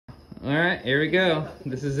All right, here we go.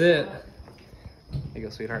 This is it. Here you go,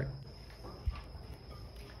 sweetheart.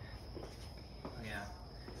 Oh, yeah.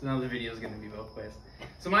 So now the video is going to be both ways.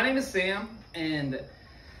 So my name is Sam, and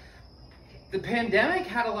the pandemic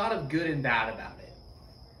had a lot of good and bad about it.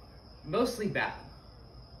 Mostly bad.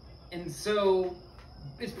 And so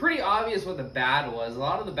it's pretty obvious what the bad was. A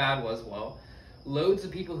lot of the bad was, well, loads of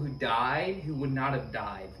people who died who would not have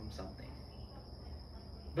died from something.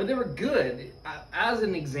 But they were good. As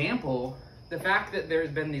an example, the fact that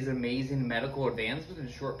there's been these amazing medical advancements in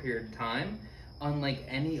a short period of time, unlike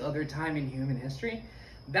any other time in human history,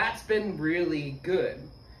 that's been really good.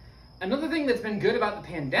 Another thing that's been good about the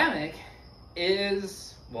pandemic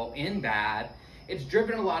is, well, in bad, it's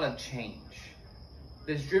driven a lot of change.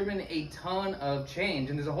 It's driven a ton of change,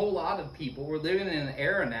 and there's a whole lot of people. We're living in an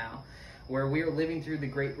era now where we are living through the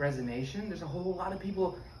Great Resignation. There's a whole lot of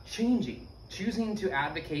people changing, choosing to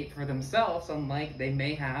advocate for themselves, unlike they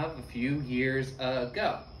may have a few years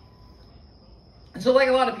ago. And so like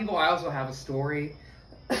a lot of people, I also have a story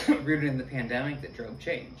rooted in the pandemic that drove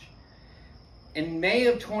change. In May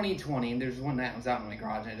of 2020, there's one night I was out in my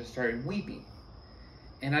garage and I just started weeping.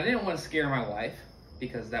 And I didn't want to scare my wife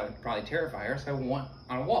because that would probably terrify her, so I went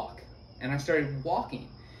on a walk. And I started walking.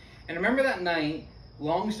 And I remember that night,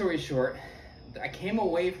 long story short, I came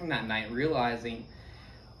away from that night realizing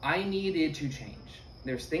I needed to change.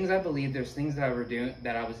 There's things I believed, there's things that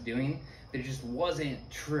I was doing that just wasn't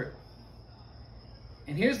true.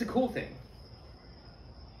 And here's the cool thing.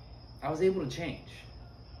 I was able to change.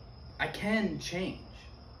 I can change.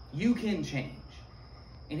 You can change.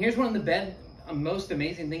 And here's one of the most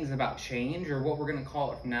amazing things about change, or what we're going to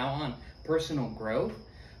call it from now on, personal growth.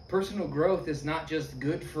 Personal growth is not just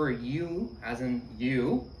good for you, as in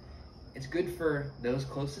you. It's good for those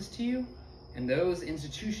closest to you and those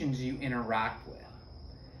institutions you interact with.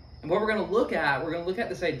 And what we're going to look at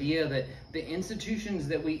this idea that the institutions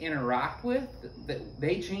that we interact with, that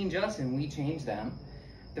they change us and we change them.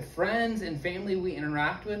 The friends and family we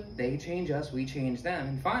interact with, they change us, we change them.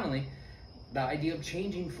 And finally, the idea of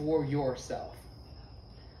changing for yourself.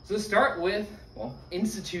 So let's start with, well,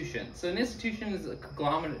 institutions. So an institution is a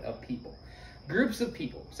conglomerate of people, groups of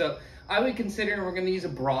people. So I would consider, and we're going to use a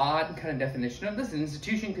broad kind of definition of this, an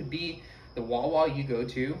institution could be the Wawa you go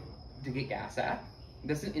to get gas at.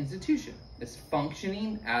 That's an institution. It's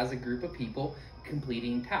functioning as a group of people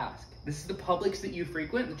completing tasks. This is the Publix that you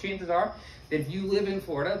frequent. The chances are that if you live in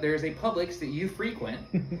Florida, there's a Publix that you frequent.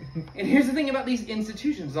 And here's the thing about these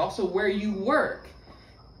institutions, also where you work.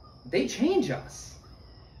 They change us.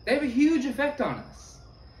 They have a huge effect on us.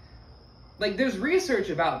 Like, there's research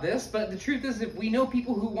about this, but the truth is, if we know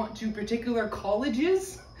people who went to particular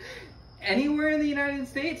colleges anywhere in the United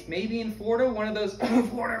States, maybe in Florida, one of those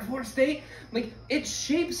Florida State, like, it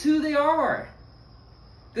shapes who they are.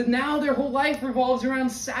 That now their whole life revolves around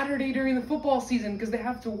Saturday during the football season because they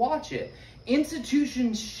have to watch it.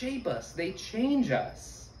 Institutions shape us. They change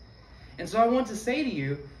us. And so I want to say to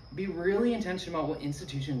you, be really intentional about what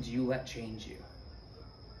institutions you let change you.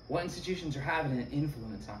 What institutions are having an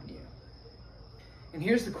influence on you. And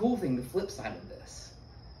here's the cool thing, the flip side of this.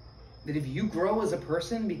 That if you grow as a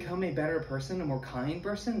person, become a better person, a more kind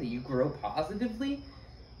person, that you grow positively,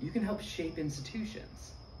 you can help shape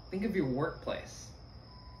institutions. Think of your workplace.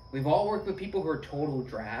 We've all worked with people who are total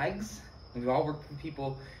drags. We've all worked with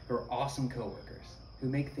people who are awesome coworkers, who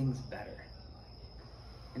make things better.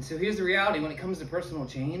 And so here's the reality, when it comes to personal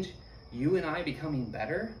change, you and I becoming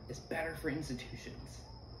better is better for institutions.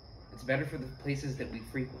 It's better for the places that we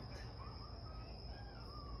frequent.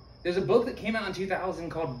 There's a book that came out in 2000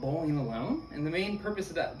 called Bowling Alone, and the main purpose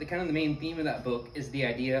of that, the main theme of that book is the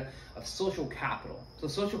idea of social capital. So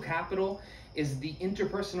social capital is the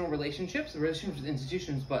interpersonal relationships, the relationships with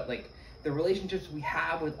institutions, but like the relationships we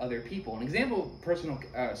have with other people. An example of personal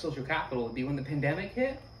social capital would be when the pandemic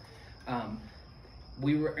hit.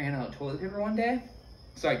 We ran out of toilet paper one day,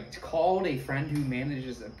 so I called a friend who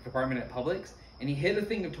manages a department at Publix, and he hid a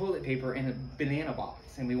thing of toilet paper in a banana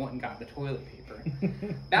box, and we went and got the toilet paper.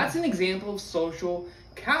 That's an example of social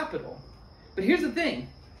capital. But here's the thing.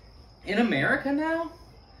 In America now,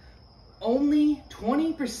 only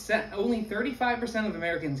 35% of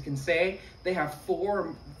Americans can say they have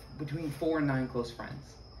between 4 and 9 close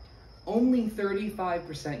friends. Only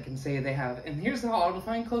 35% can say they have, and here's how I'll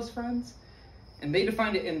define close friends. And they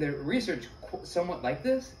defined it in their research somewhat like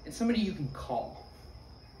this. It's somebody you can call.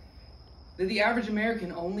 That the average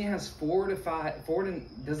American only has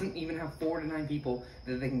doesn't even have 4 to 9 people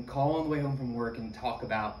that they can call on the way home from work and talk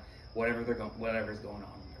about whatever's going on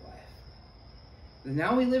in their life.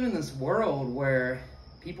 Now we live in this world where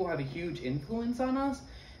people have a huge influence on us,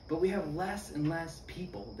 But we have less and less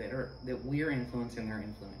people that we're influencing, they're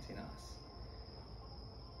influencing us.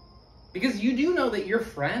 Because you do know that your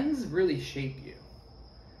friends really shape you.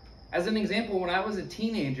 As an example, when I was a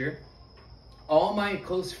teenager, all my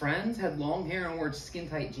close friends had long hair and wore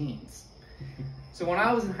skin-tight jeans. So when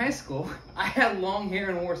I was in high school, I had long hair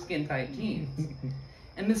and wore skin-tight jeans.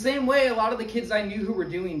 In the same way, a lot of the kids I knew who were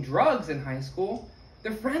doing drugs in high school,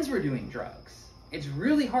 their friends were doing drugs. It's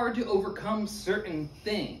really hard to overcome certain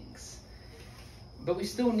things, but we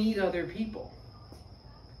still need other people.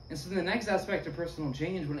 And so the next aspect of personal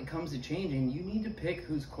change, when it comes to changing, you need to pick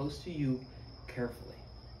who's close to you carefully.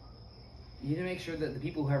 You need to make sure that the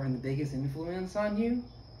people who are having the biggest influence on you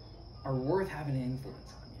are worth having an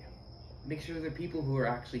influence on you. Make sure they're people who are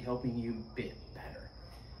actually helping you be better,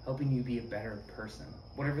 helping you be a better person,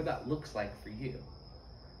 whatever that looks like for you.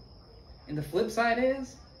 And the flip side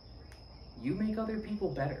is, you make other people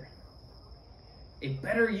better. A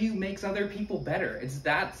better you makes other people better. It's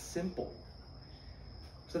that simple.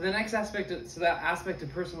 So the next aspect of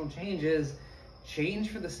personal change is change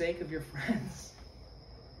for the sake of your friends.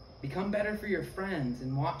 Become better for your friends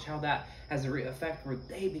and watch how that has a effect where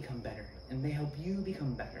they become better and they help you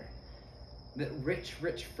become better. That rich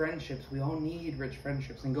friendships, we all need rich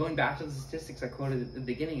friendships. And going back to the statistics I quoted at the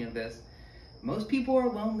beginning of this, most people are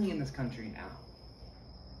lonely in this country now.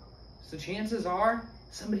 So chances are,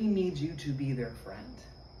 somebody needs you to be their friend.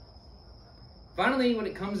 Finally, when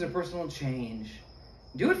it comes to personal change,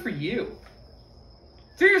 do it for you.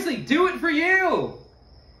 Seriously, do it for you.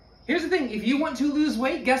 Here's the thing, if you want to lose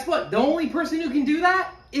weight, guess what? The only person who can do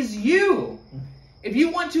that is you. If you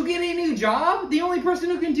want to get a new job, the only person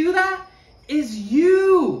who can do that is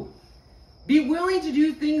you. Be willing to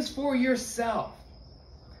do things for yourself.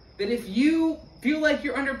 That if you feel like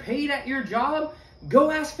you're underpaid at your job,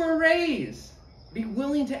 go ask for a raise. Be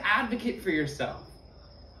willing to advocate for yourself.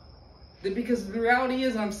 That because the reality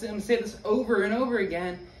is, I'm going to say this over and over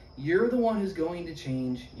again, you're the one who's going to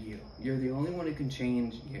change you. You're the only one who can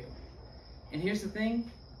change you. And here's the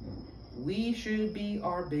thing, we should be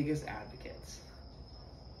our biggest advocates.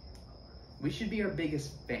 We should be our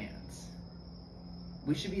biggest fans.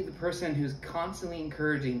 We should be the person who's constantly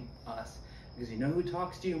encouraging us. Because you know who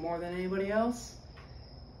talks to you more than anybody else?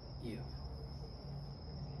 You.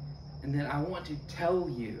 And then I want to tell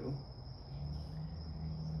you,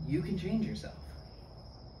 you can change yourself.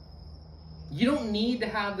 You don't need to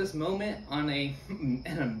have this moment on in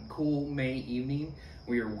a cool May evening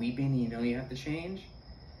where you're weeping and you know you have to change.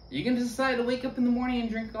 You can decide to wake up in the morning and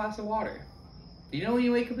drink a glass of water. You know when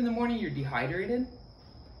you wake up in the morning, you're dehydrated?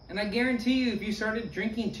 And I guarantee you, if you started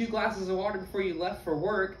drinking 2 glasses of water before you left for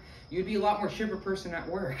work, you'd be a lot more chipper person at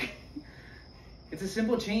work. It's a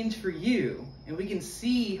simple change for you, and we can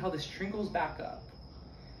see how this trickles back up.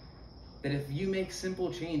 That if you make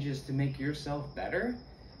simple changes to make yourself better,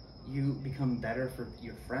 you become better for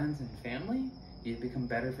your friends and family, you become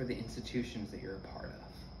better for the institutions that you're a part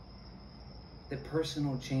of. That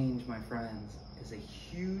personal change, my friends, is a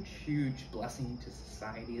huge blessing to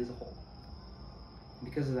society as a whole.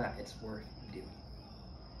 Because of that, it's worth doing.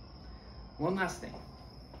 One last thing.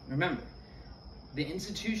 Remember, the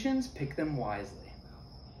institutions, pick them wisely.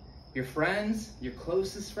 Your friends, your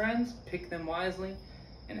closest friends, pick them wisely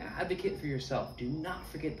and advocate for yourself. Do not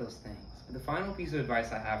forget those things. But the final piece of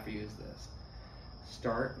advice I have for you is this.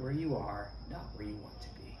 Start where you are, not where you want to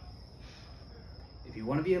be. If you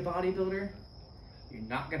want to be a bodybuilder, you're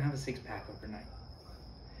not going to have a six-pack overnight.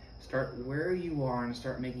 Start where you are and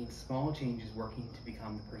start making small changes working to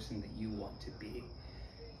become the person that you want to be.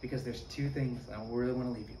 Because there's 2 things I really want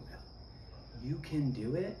to leave you with. You can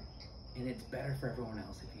do it, and it's better for everyone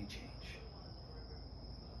else if you change.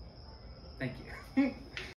 Thank you.